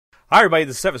Hi everybody,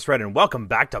 this is CephasRed, and welcome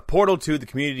back to Portal 2, the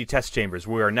Community Test Chambers.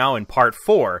 We are now in Part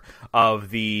 4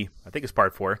 of the,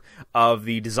 of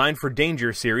the Design for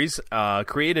Danger series,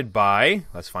 created by,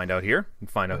 let's find out here, and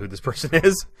find out who this person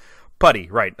is. Puddy,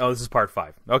 right. Oh, this is Part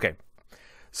 5. Okay.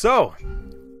 So,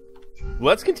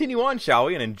 let's continue on, shall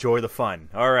we, and enjoy the fun.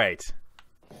 Alright.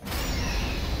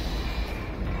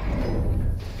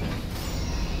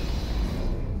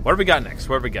 What have we got next?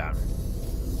 What have we got?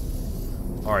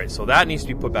 Alright, so that needs to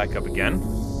be put back up again.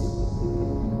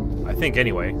 I think,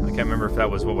 anyway. I can't remember if that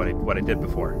was what I did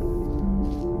before.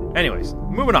 Anyways,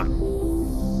 moving on.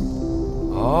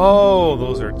 Oh,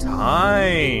 those are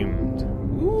timed.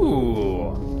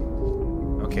 Ooh.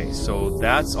 Okay, so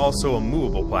that's also a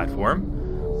movable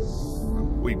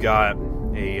platform. We've got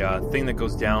a thing that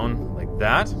goes down like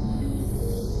that.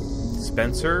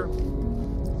 Dispenser.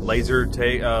 Laser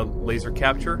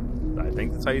capture. I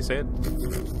think that's how you say it.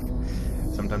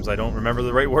 Sometimes I don't remember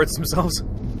the right words themselves.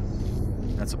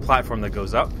 That's a platform that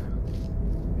goes up.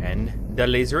 And the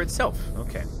laser itself.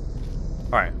 Okay.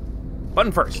 Alright.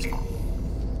 Button first.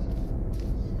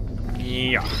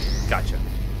 Yeah. Gotcha.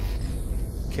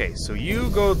 Okay, so you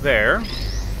go there.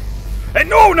 And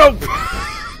no!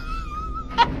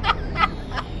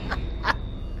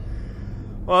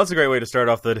 Well, that's a great way to start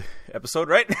off the episode,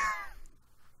 right?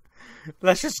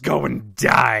 Let's just go and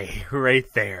die right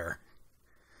there.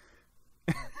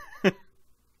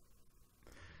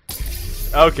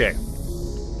 Okay.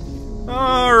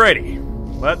 Alrighty.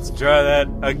 Let's try that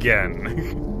again.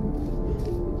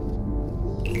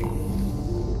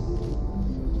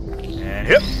 And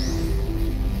hip.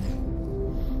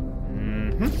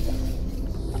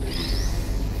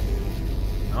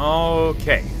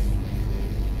 Okay.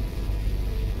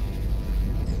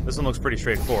 This one looks pretty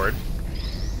straightforward.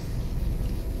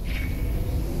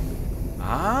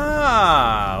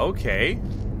 Ah, okay.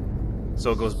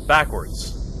 So it goes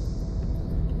backwards.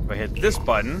 If I hit this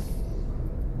button,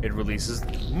 it releases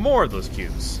more of those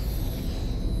cubes.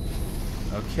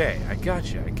 Okay, I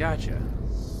gotcha.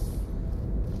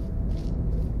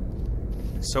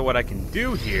 So what I can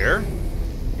do here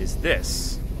is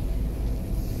this.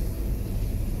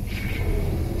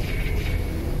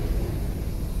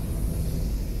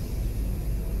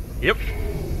 Yep.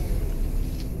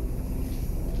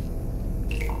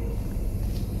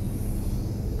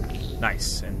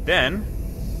 Nice. And then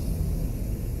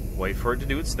wait for it to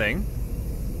do its thing.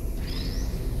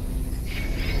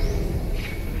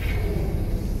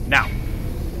 Now.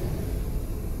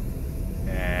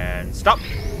 And stop.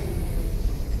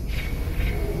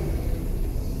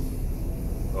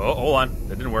 Oh, hold on.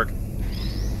 That didn't work.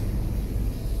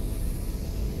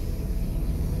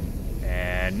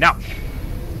 And now.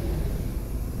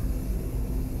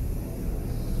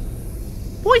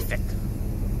 Perfect.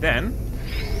 Then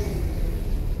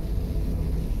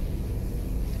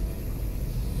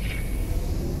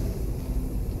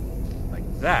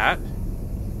that,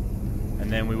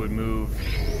 and then we would move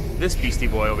this beastie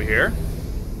boy over here,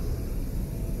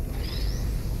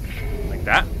 like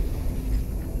that.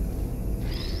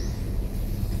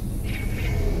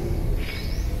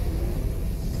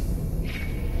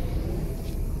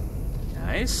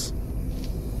 Nice.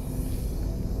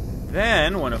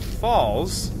 Then, when it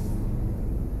falls,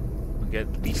 we'll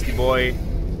get the beastie boy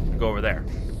to go over there.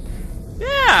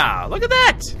 Yeah! Look at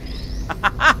that! Ha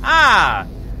ha ha!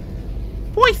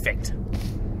 Perfect.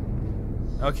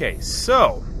 Okay,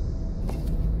 so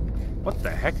what the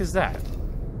heck is that?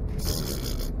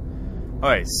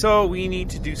 Alright, so we need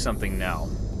to do something now.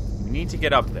 We need to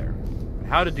get up there.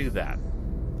 How to do that?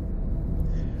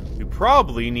 We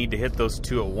probably need to hit those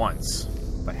two at once.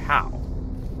 But how?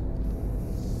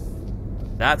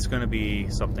 That's going to be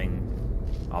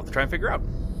something I'll have to try and figure out.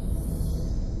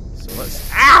 So let's...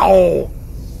 Ow!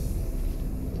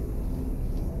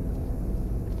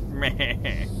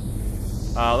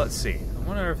 Let's see. I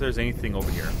wonder if there's anything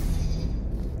over here.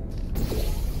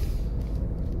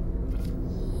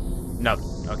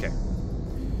 Nothing. Okay.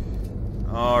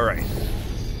 Alright.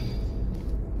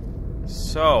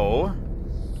 So...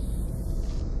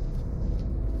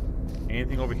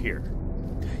 anything over here?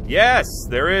 Yes!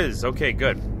 There is! Okay,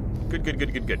 good.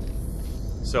 Good.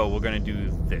 So, we're gonna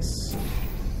do this.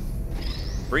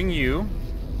 Bring you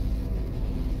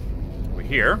over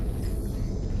here.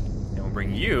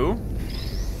 Bring you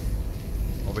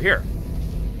over here.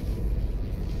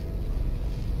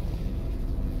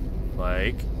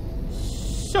 Like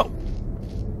so.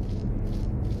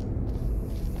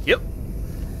 Yep.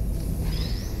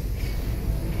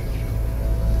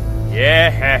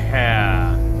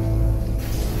 Yeah.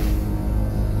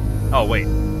 Oh, wait.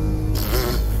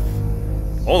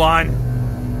 Hold on.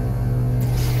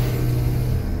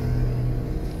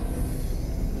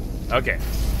 Okay.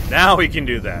 Now we can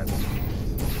do that.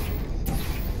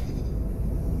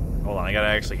 Hold on, I gotta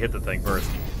actually hit the thing first.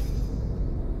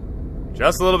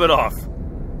 Just a little bit off.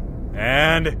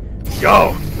 And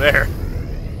go! There.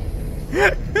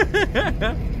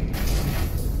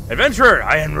 Adventurer,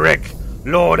 I am Rick,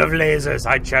 Lord of Lasers.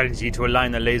 I challenge you to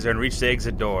align the laser and reach the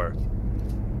exit door.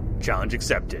 Challenge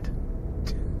accepted.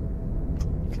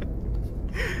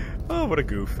 Oh, what a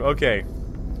goof. Okay.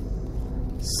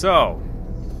 So,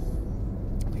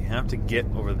 we have to get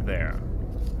over there.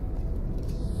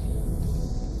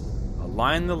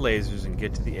 Align the lasers and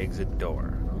get to the exit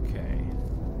door. Okay.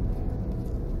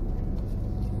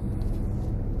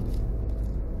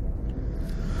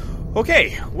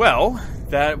 Okay, well,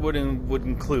 that would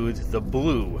include the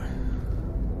blue.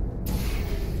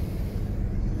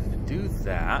 To do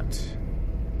that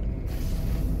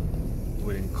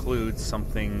would include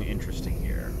something interesting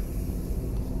here.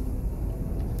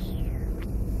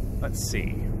 Let's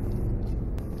see.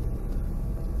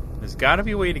 There's got to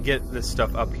be a way to get this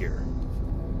stuff up here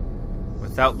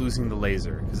without losing the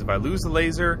laser. Because if I lose the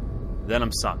laser, then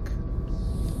I'm sunk.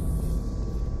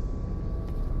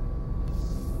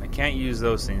 I can't use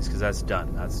those things because that's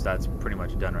done. That's pretty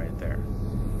much done right there.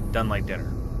 Done like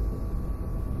dinner.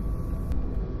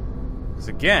 Because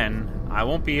again, I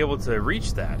won't be able to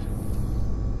reach that.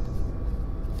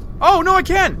 Oh, no, I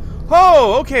can!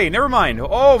 Oh, okay, never mind.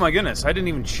 Oh, my goodness, I didn't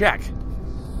even check.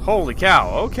 Holy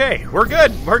cow. Okay, we're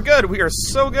good. We're good. We are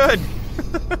so good.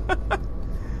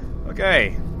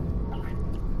 Okay.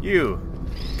 You,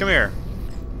 come here.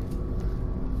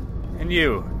 And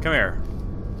you, come here.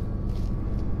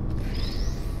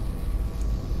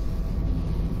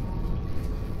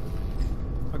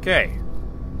 Okay.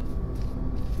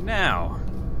 Now,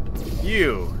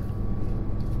 you.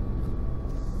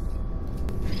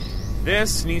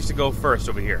 This needs to go first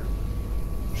over here.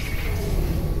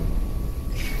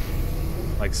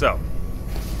 Like so.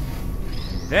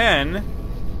 Then,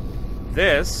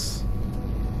 this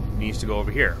needs to go over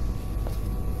here.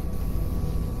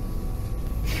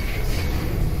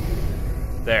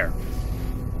 There.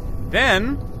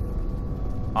 Then,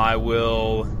 I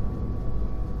will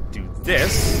do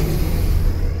this.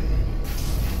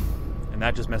 And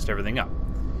that just messed everything up.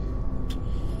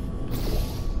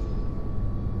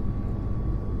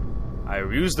 I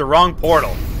used the wrong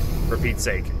portal, for Pete's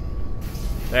sake.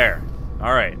 There.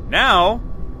 Alright, now,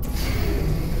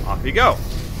 off you go.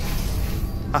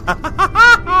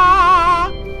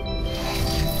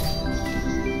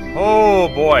 Oh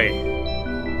boy.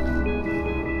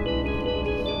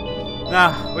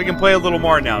 Nah, we can play a little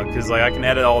more now, because like, I can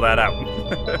edit all that out.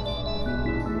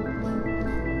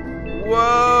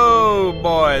 Whoa,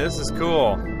 boy, this is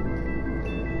cool.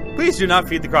 Please do not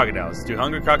feed the crocodiles. Too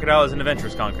hungry crocodile is an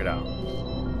adventurous crocodile.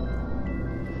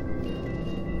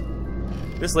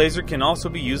 This laser can also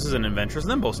be used as an adventurous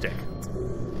limbo stick.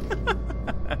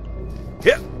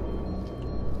 Yep.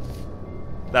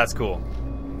 That's cool.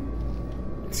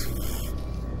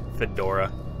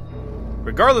 Fedora.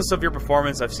 Regardless of your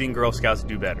performance, I've seen Girl Scouts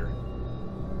do better.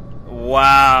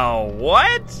 Wow.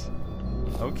 What?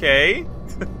 Okay.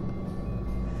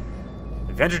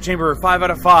 Adventure Chamber 5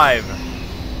 out of 5.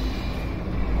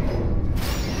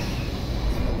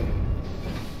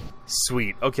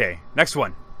 Sweet. Okay. Next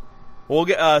one. We'll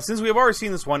get, since we've already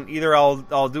seen this one, either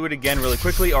I'll do it again really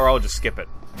quickly, or I'll just skip it.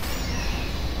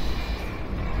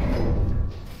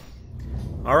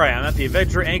 Alright, I'm at the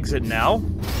adventure exit now.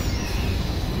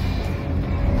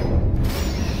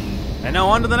 And now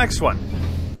on to the next one.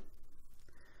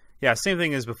 Yeah, same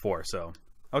thing as before, so.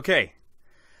 Okay.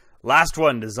 Last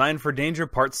one, Designed for Danger,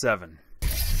 Part 7.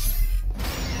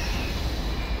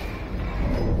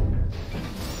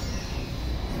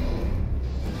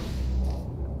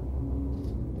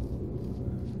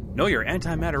 Know your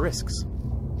antimatter risks.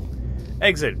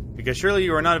 Exit, because surely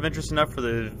you are not adventurous enough for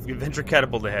the adventure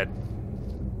catapult ahead.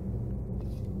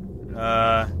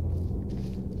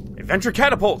 Adventure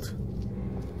catapult!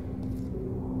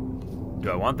 Do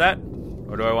I want that?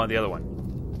 Or do I want the other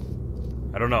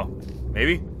one? I don't know.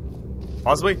 Maybe?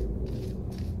 Possibly?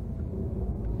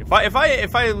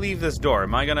 If I leave this door,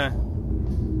 am I gonna...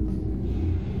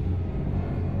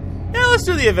 Yeah, let's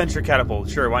do the adventure catapult.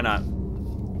 Sure, why not?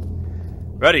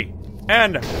 Ready,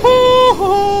 and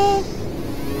oh,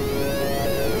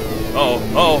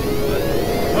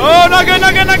 not good,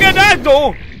 that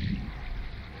go.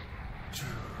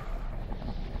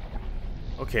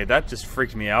 Okay, that just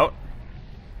freaked me out.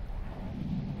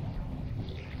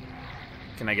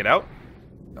 Can I get out?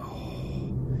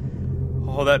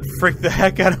 Oh, that freaked the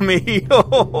heck out of me.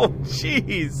 Oh,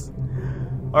 jeez.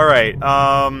 All right,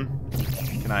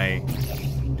 can I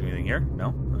do anything here?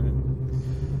 No.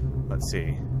 let's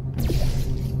see.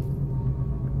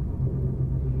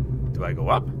 Do I go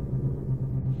up?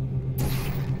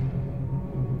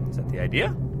 Is that the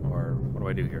idea? Or what do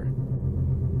I do here?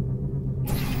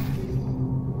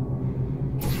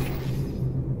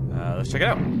 Let's check it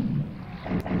out.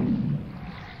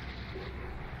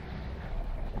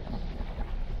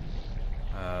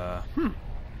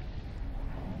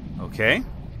 Okay.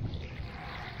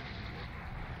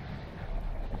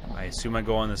 I assume I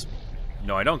go on this...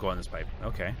 No, I don't go on this pipe.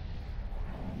 Okay.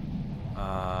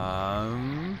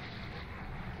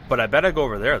 But I bet I go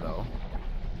over there, though.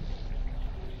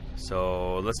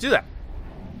 So, let's do that.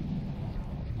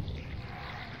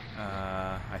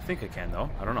 I think I can, though.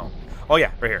 I don't know. Oh,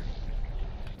 yeah, right here.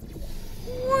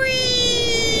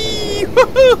 Whee!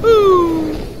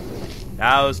 Woo-hoo-hoo!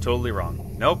 That was totally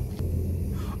wrong. Nope.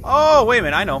 Oh, wait a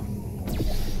minute. I know.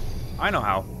 I know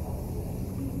how.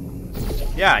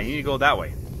 Yeah, you need to go that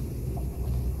way.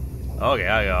 Okay,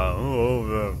 I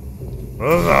go.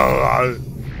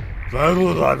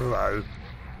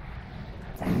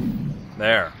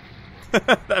 There.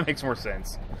 That makes more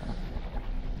sense.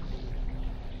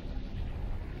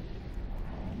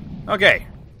 Okay.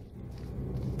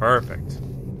 Perfect.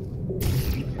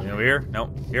 Over here?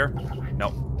 No. Here?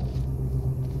 No.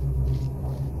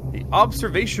 The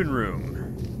observation room.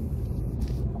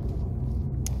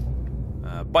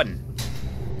 Button.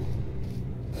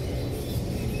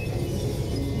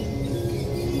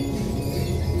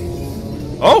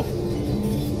 Oh!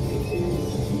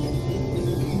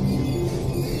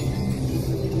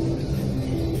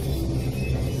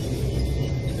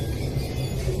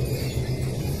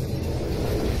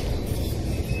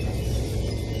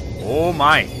 Oh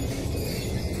my.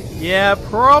 Yeah,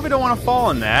 probably don't want to fall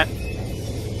in that.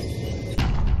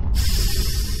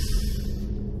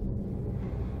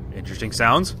 Interesting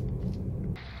sounds.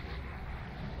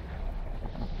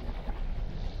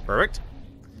 Perfect.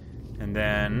 And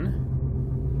then...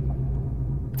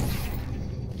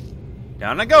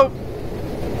 down I go!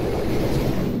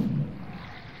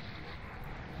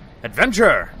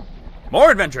 Adventure! More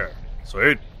adventure!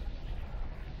 Sweet!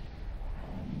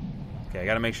 Okay, I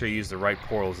gotta make sure you use the right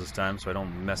portals this time so I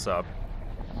don't mess up.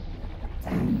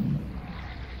 And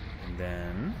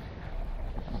then...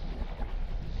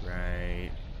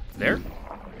 right there.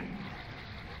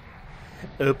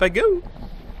 Up I go!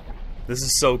 This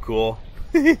is so cool.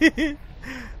 This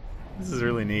is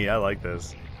really neat. I like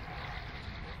this.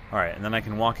 Alright, and then I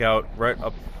can walk out right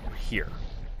up here.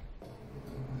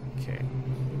 Okay.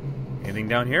 Anything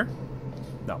down here?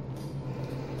 No.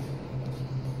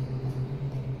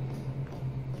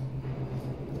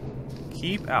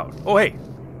 Keep out. Oh, hey!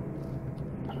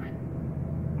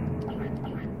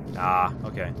 Ah,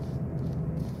 okay.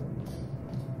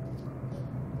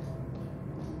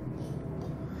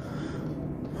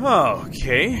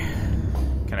 Okay.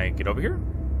 Can I get over here?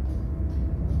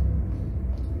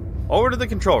 Over to the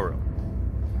control room.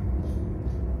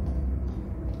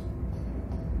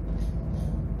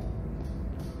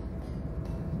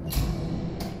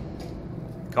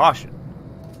 Caution.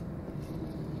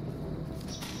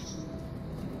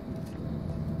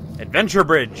 Adventure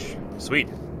bridge. Sweet.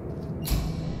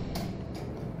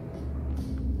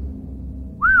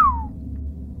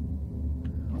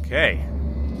 Okay.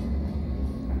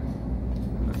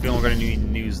 I feel we're going to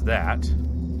need to use that.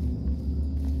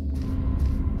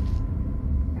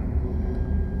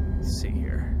 Let's see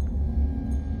here.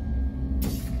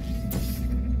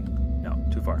 No,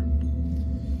 too far.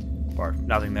 Far.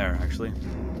 Nothing there, actually.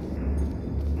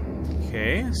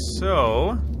 Okay,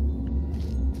 so...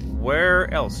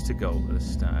 where else to go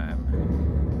this time?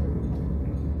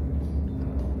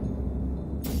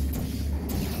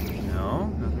 No,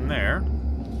 nothing there.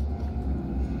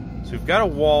 So we've got a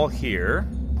wall here.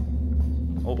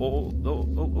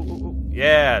 Oh.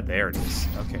 Yeah, there it is.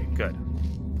 Okay, good.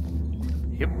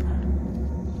 Yep.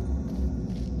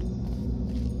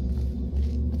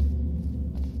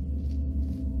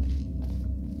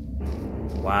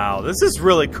 Wow, this is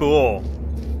really cool.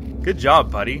 Good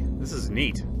job, Puddy. This is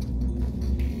neat.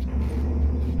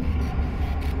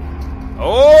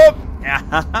 Oh!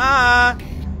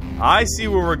 I see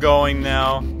where we're going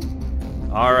now.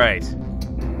 Alright.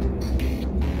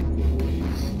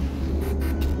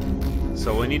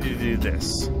 So we need to do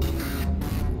this.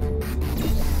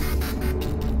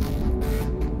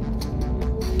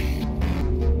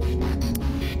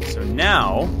 So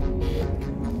now...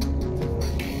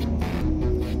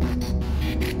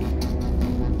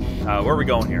 where are we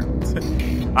going here?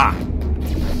 Ah!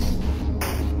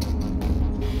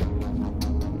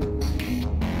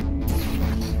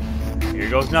 Here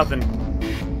goes nothing.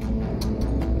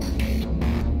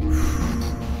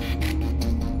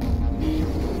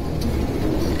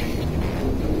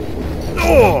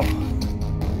 Oh!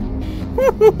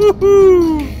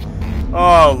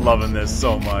 Oh, loving this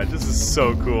so much. This is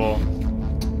so cool.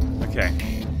 Okay.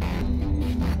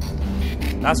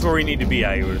 That's where we need to be,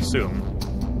 I would assume.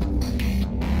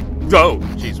 Oh!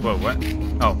 Jeez, whoa, what?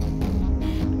 Oh.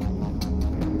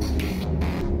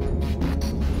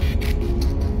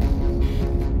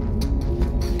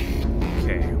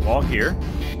 Okay, wall here.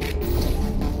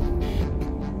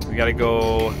 We gotta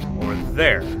go over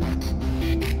there.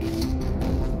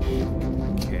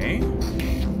 Okay.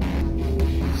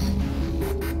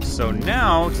 So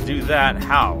now, to do that,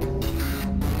 how?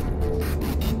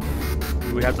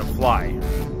 We have to fly.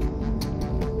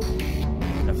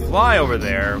 To fly over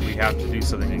there, we have to do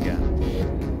something again.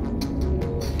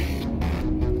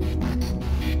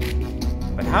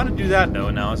 But how to do that, though,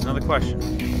 now is another question.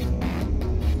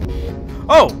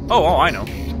 Oh, I know.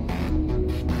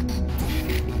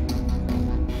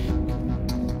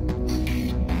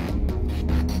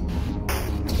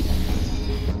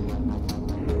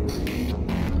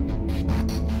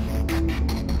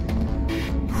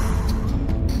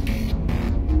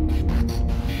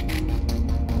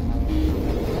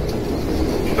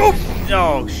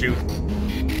 Oh, shoot.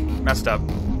 Messed up.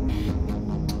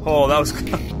 Oh, that was...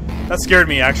 that scared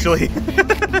me, actually.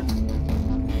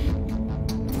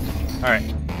 Alright.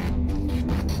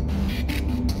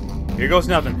 Here goes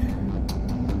nothing.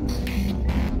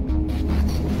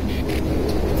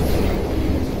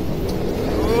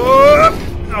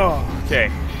 Oh, okay.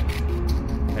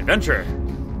 Adventure.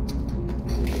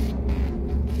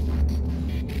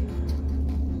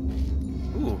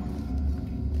 Ooh.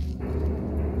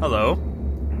 Hello.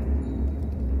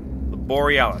 The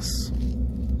Borealis.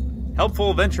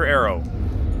 Helpful venture arrow.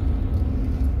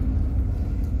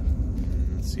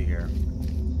 Let's see here.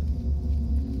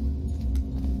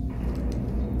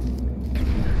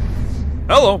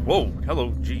 Hello. Whoa.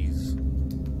 Hello. Jeez.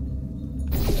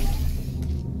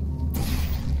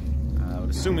 I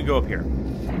would assume we go up here.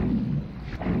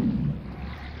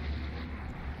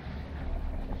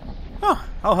 Huh.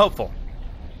 How helpful.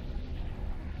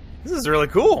 This is really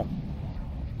cool.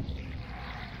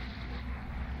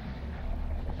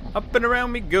 Up and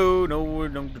around we go. No,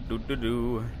 don't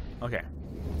do. Okay.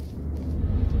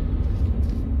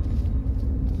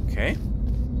 Okay.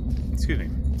 Excuse me.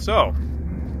 So,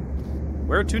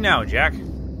 where to now, Jack?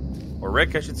 Or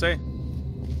Rick, I should say.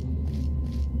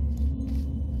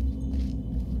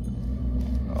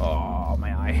 Oh,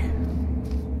 my eye.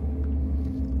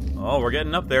 Oh, we're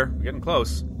getting up there. We're getting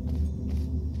close.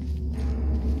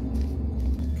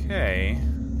 Okay.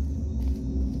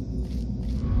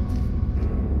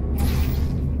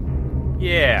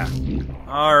 Yeah.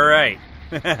 Alright.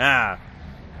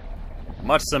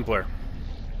 Much simpler.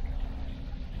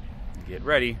 Get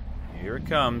ready. Here it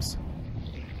comes.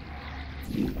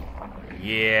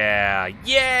 Yeah.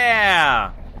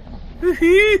 Yeah!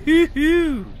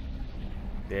 Woo-hoo-hoo-hoo!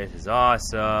 This is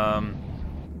awesome.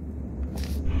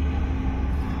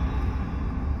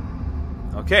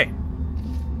 Okay.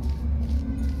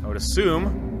 I would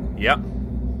assume, yep.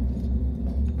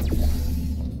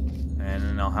 And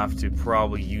then I'll have to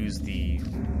probably use the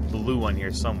blue one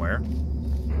here somewhere.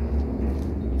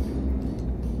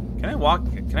 Can I walk?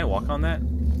 Can I walk on that?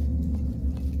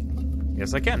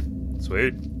 Yes, I can.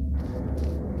 Sweet.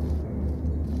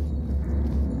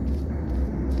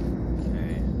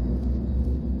 Okay.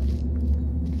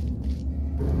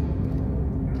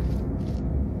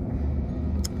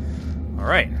 All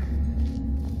right.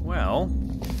 Well.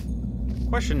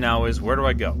 Question now is, where do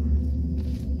I go?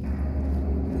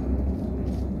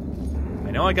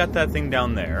 I know I got that thing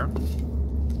down there,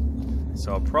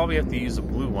 so I'll probably have to use the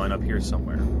blue one up here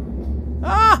somewhere.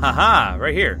 Ah, haha,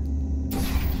 right here.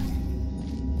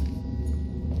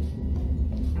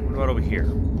 What about over here?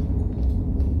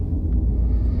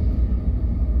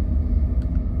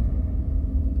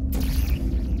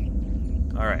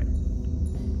 All right.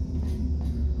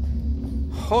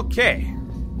 Okay.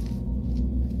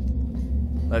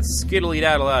 Let's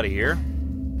skiddly-daddle out of here.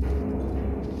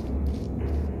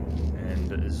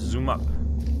 And zoom up.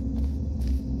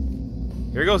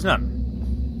 Here goes none.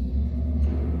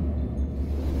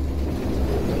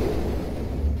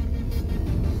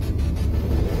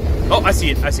 Oh, I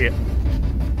see it. I see it.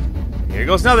 Here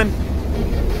goes nothing.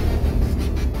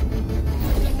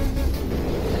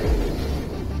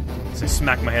 So I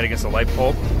smack my head against a light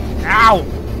pole. Ow!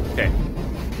 Okay.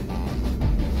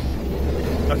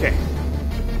 Okay.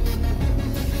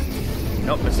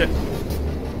 Nope, that's it.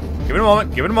 Give it a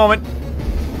moment. Give it a moment.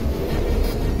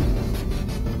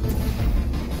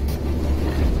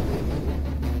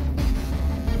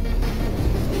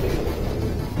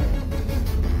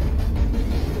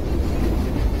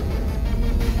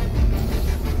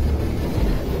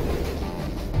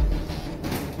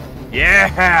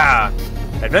 Yeah!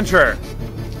 Adventure!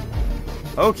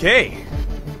 Okay.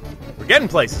 We're getting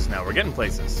places now. We're getting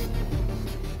places.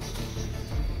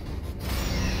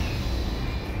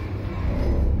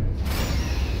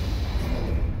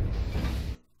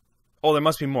 Oh, there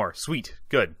must be more. Sweet.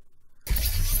 Good.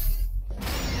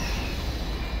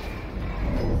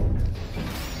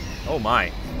 Oh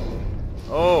my.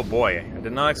 Oh boy. I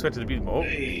did not expect it to be... Oh.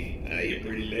 Hey, you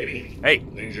pretty lady. Hey.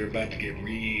 Things are about to get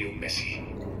real messy.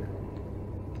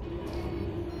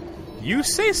 You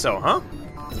say so, huh?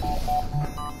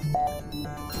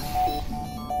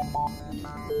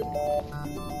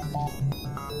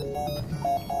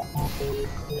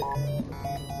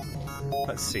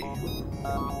 Let's see.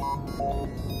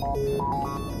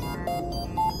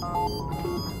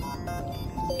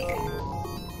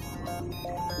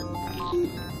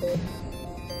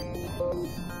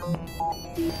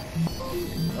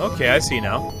 Okay, I see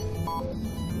now.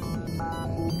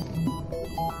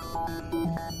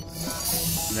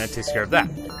 And that takes care of that.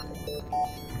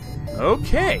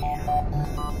 Okay.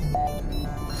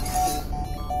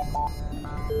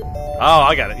 Oh,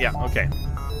 I got it. Yeah, okay.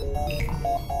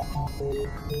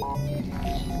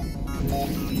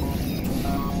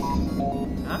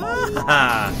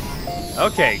 Ah!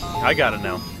 Okay, I got it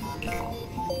now.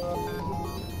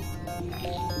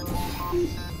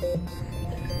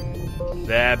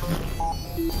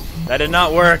 That did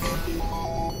not work.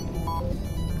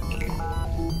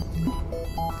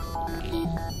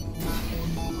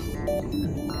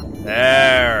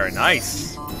 There,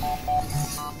 nice.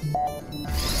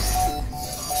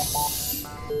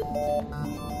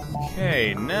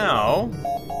 Okay, now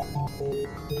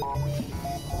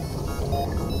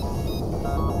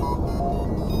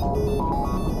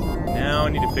I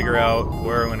need to figure out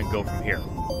where I'm going to go from here.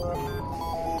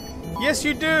 Yes,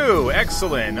 you do!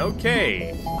 Excellent,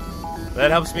 okay. That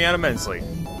helps me out immensely.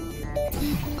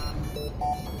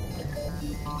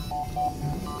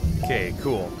 Okay,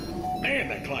 cool. Man,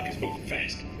 that clock is moving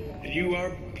fast. And you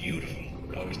are beautiful.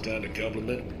 Always time to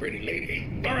compliment a pretty lady.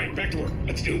 Alright, back to work.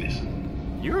 Let's do this.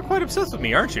 You are quite obsessed with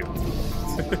me, aren't you?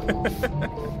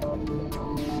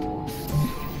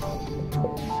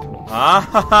 Ah,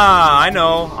 ha, ha, I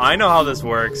know how this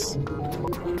works.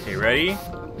 Okay, ready?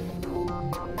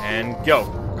 And go.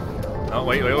 Oh,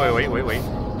 wait.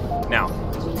 Now.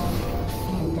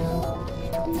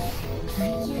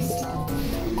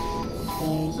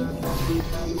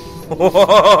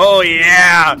 Oh,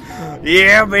 yeah!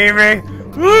 Yeah, baby!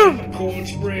 Woo! I'm a cold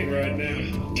spring right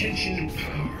now. Tension and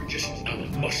power. Just, I'm a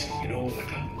muscle, you know,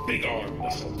 like a big arm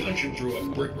muscle punching through a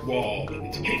brick wall. And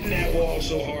it's hitting that wall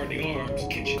so hard the arm's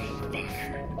catching on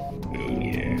fire. Oh,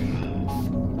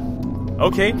 yeah.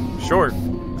 Okay, sure.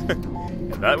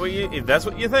 If that's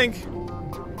what you think.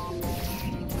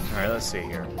 Alright, let's see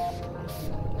here.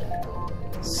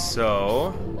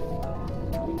 So...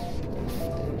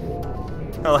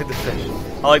 I like the fish.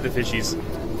 I like the fishies.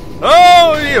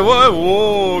 Oh, yeah,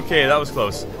 whoa, okay, that was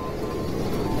close.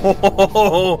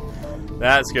 Oh,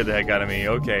 that scared the heck out of me.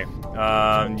 Okay.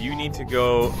 You need to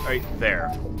go right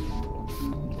there.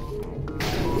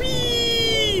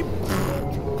 Whee!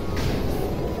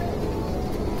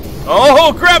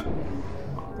 Oh, crap!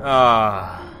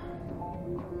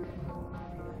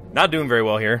 Not doing very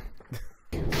well here.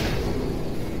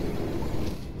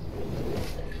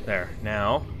 There,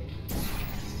 now.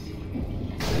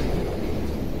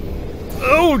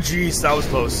 Oh, jeez, that was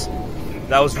close.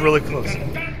 That was really close.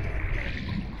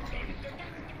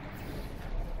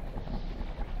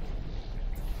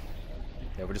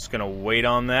 Yeah, we're just gonna wait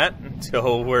on that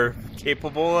until we're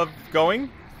capable of going.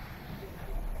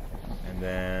 And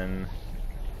then...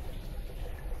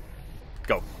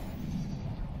 go.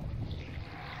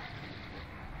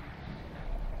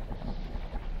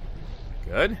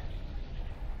 Good.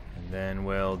 And then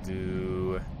we'll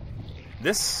do...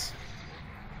 this.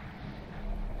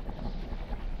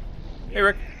 Hey,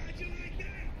 Rick.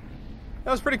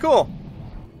 That was pretty cool.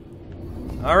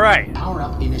 Alright. Power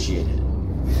up initiated.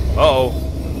 Uh-oh.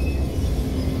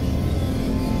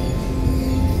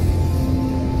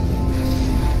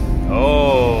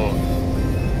 Oh.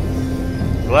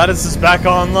 Gladys is back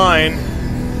online.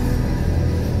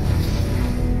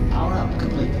 Power up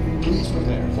complete. Please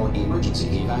prepare for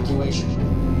emergency evacuation.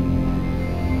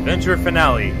 Adventure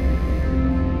finale.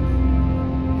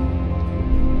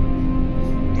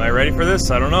 Am I ready for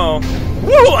this? I don't know.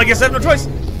 Woo! I guess I have no choice.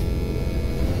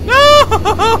 No!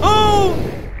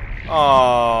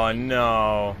 Oh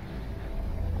no.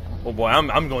 Oh boy,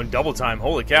 I'm going double time.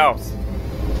 Holy cow.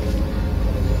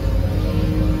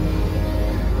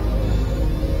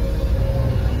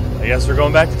 I guess we're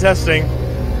going back to testing.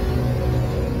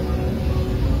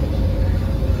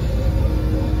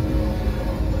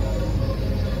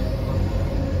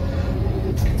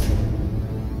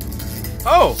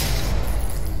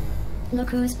 look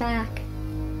who's back.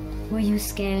 Were you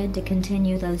scared to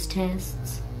continue those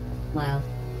tests? Well,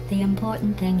 the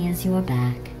important thing is you're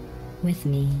back. With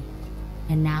me.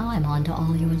 And now I'm on to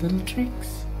all your little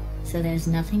tricks. So there's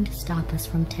nothing to stop us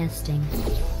from testing.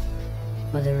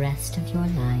 For the rest of your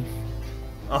life.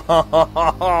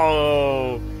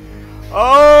 Oh!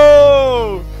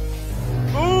 Oh!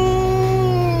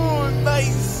 Ooh!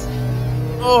 Nice!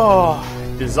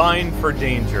 Oh! Designed for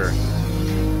Danger.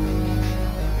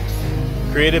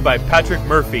 Created by Patrick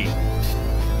Murphy.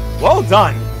 Well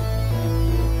done!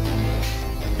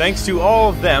 Thanks to all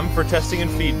of them for testing and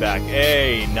feedback.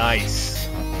 Hey, nice.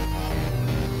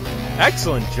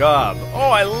 Excellent job. Oh,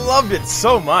 I loved it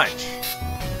so much.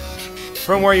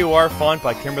 From Where You Are, font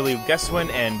by Kimberly Guesswin,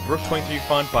 and Brook23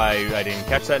 font by, I didn't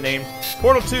catch that name,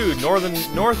 Portal 2,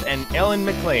 North, and Ellen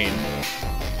McLean.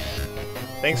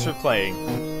 Thanks for playing.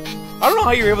 I don't know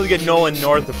how you were able to get Nolan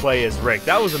North to play as Rick.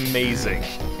 That was amazing.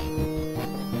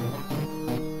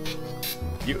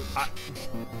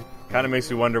 Kind of makes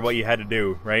me wonder what you had to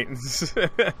do, right?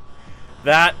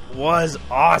 That was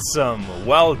awesome.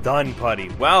 Well done, Puddy.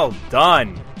 Well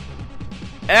done.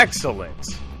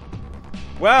 Excellent.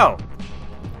 Well,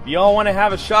 if you all want to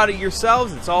have a shot at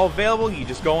yourselves, it's all available. You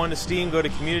just go onto Steam, go to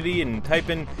Community, and type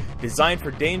in Design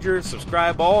for Danger,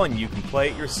 subscribe all, and you can play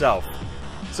it yourself.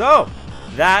 So,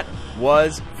 that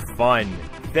was fun.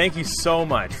 Thank you so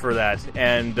much for that,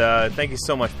 and thank you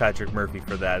so much, Patrick Murphy,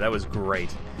 for that. That was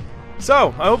great.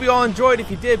 So, I hope you all enjoyed. If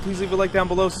you did, please leave a like down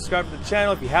below, subscribe to the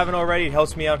channel. If you haven't already, it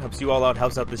helps me out, helps you all out,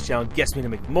 helps out this channel, gets me to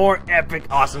make more epic,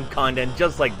 awesome content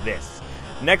just like this.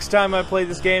 Next time I play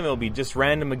this game, it'll be just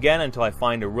random again until I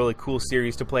find a really cool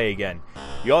series to play again.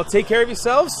 You all take care of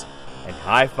yourselves, and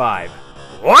high five.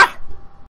 What?